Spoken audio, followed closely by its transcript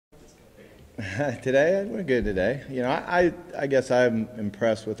Today, we're good today. You know, I guess I'm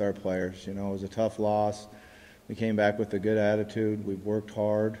impressed with our players. You know, it was a tough loss. We came back with a good attitude. We've worked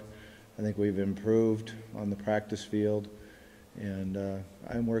hard. I think we've improved on the practice field. And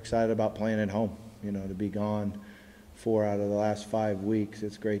we're excited about playing at home. You know, to be gone 4 out of the last 5 weeks,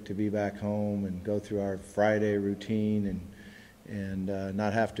 it's great to be back home and go through our Friday routine and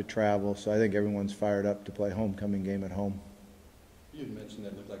not have to travel. So I think everyone's fired up to play homecoming game at home. You had mentioned that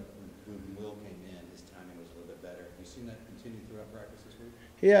it looked like when Will came in, his timing was a little bit better. Have you seen that continue throughout practice this week?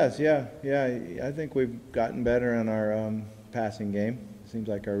 He has, yeah. I think we've gotten better in our passing game. It seems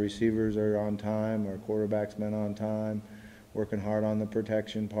like our receivers are on time, our quarterback's been on time, working hard on the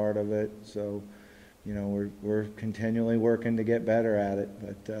protection part of it. So, you know, we're continually working to get better at it,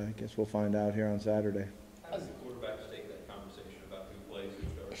 but I guess we'll find out here on Saturday. How does the quarterback take that conversation about who plays, who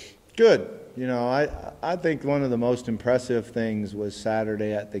starts? Good. You know, I think one of the most impressive things was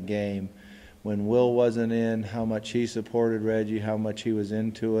Saturday at the game when Will wasn't in, how much he supported Reggie, how much he was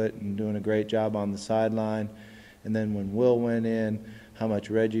into it and doing a great job on the sideline. And then when Will went in, how much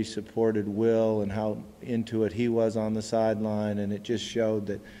Reggie supported Will and how into it he was on the sideline. And it just showed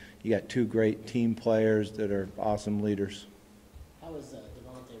that you got two great team players that are awesome leaders. How has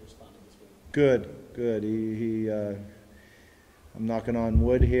Devontae responded this week? Good. I'm knocking on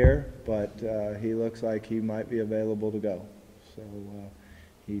wood here, but he looks like he might be available to go. So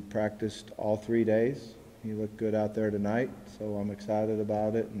he practiced all 3 days. He looked good out there tonight, so I'm excited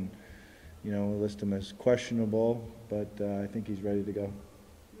about it. And, you know, we'll list him as questionable, but I think he's ready to go.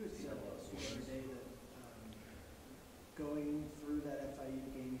 You had said the other day that going through that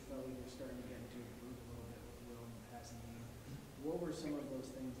FIU game, you felt like you were starting to get into a groove a little bit with Will in the passing game. What were some of those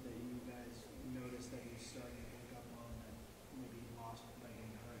things that you guys noticed that you started to pick up on that maybe you lost by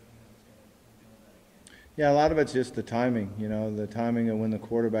getting hurt and that was going to build that again? Yeah, a lot of it's just the timing, you know, the timing of when the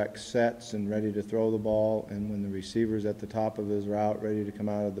quarterback sets and ready to throw the ball and when the receiver's at the top of his route ready to come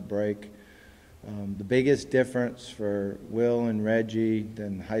out of the break. The biggest difference for Will and Reggie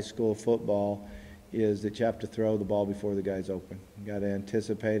than high school football is that you have to throw the ball before the guy's open. You got to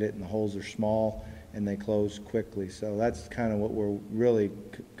anticipate it, and the holes are small and they close quickly. So that's kind of what we're really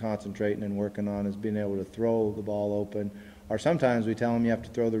concentrating and working on, is being able to throw the ball open. Or sometimes we tell them you have to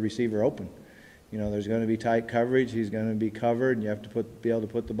throw the receiver open. You know, there's going to be tight coverage. He's going to be covered, and you have to be able to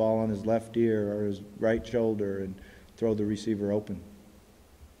put the ball on his left ear or his right shoulder and throw the receiver open.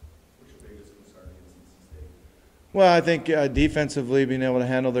 Well, I think defensively, being able to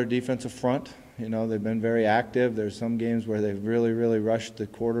handle their defensive front. You know, they've been very active. There's some games where they've really rushed the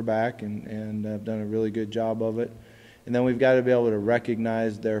quarterback and have done a really good job of it. And then we've got to be able to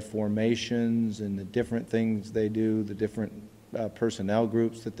recognize their formations and the different things they do, the different personnel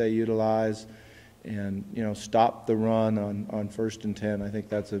groups that they utilize, and, you know, stop the run on 1st and 10. I think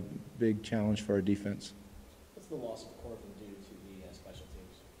that's a big challenge for our defense. What's the loss of Corbin due to the special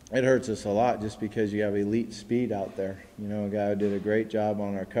teams? It hurts us a lot just because you have elite speed out there. You know, a guy who did a great job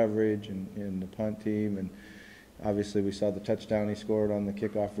on our coverage and the punt team, and obviously we saw the touchdown he scored on the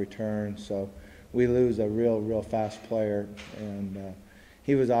kickoff return. So we lose a real fast player, and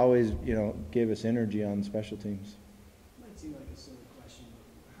he was always, you know, gave us energy on special teams. It might seem like a silly question,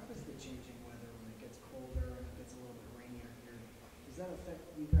 but how does the changing weather when it gets colder and it gets a little bit rainier here, does that affect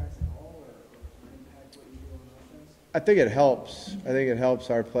you guys at all or impact what you do on offense? I think it helps. I think it helps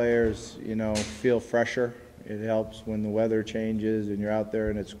our players, you know, feel fresher. It helps when the weather changes and you're out there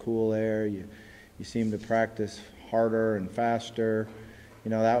and it's cool air. You seem to practice harder and faster.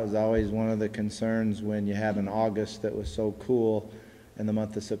 You know, that was always one of the concerns when you had an August that was so cool and the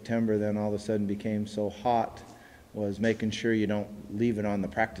month of September then all of a sudden became so hot, was making sure you don't leave it on the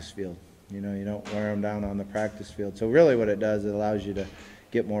practice field. You know, you don't wear them down on the practice field. So really what it does, it allows you to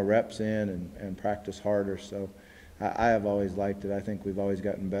get more reps in and practice harder. So I have always liked it. I think we've always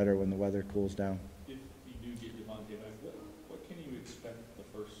gotten better when the weather cools down. If you do get Devontae back, what can you expect the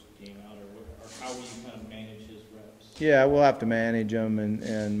first game out, or how will you kind of manage his reps? Yeah, we'll have to manage him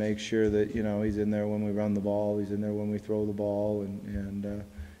and make sure that, you know, he's in there when we run the ball, he's in there when we throw the ball, and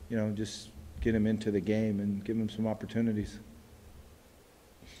you know, just get him into the game and give him some opportunities.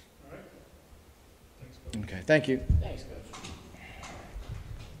 All right. Thanks, Coach. Okay, thank you. Thanks, Coach.